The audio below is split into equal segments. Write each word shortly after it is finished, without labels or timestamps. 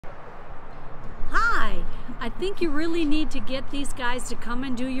I think you really need to get these guys to come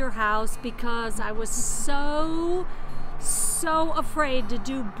and do your house, because I was so afraid to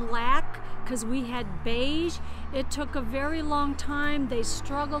do black because we had beige. It took a very long time. They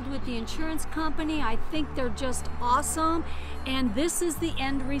struggled with the insurance company. I think they're just awesome, and this is the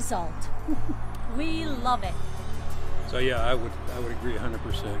end result. We love it. So yeah, I would agree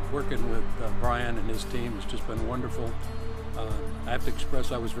 100%. Working with Brian and his team has just been wonderful. I have to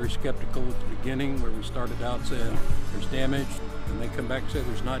express I was very skeptical at the beginning, where we started out saying there's damage, and they come back and say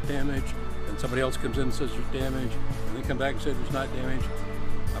there's not damage, and somebody else comes in and says there's damage, and they come back and say there's not damage.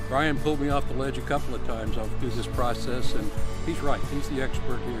 Brian pulled me off the ledge a couple of times through this process, and he's right. He's the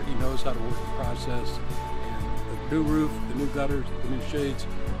expert here. He knows how to work the process. And the new roof, the new gutters, the new shades,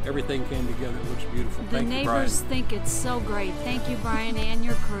 everything came together. It looks beautiful. The Thank you, Brian. neighbors think it's so great. Thank you, Brian, and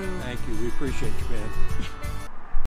your crew. Thank you. We appreciate you, man.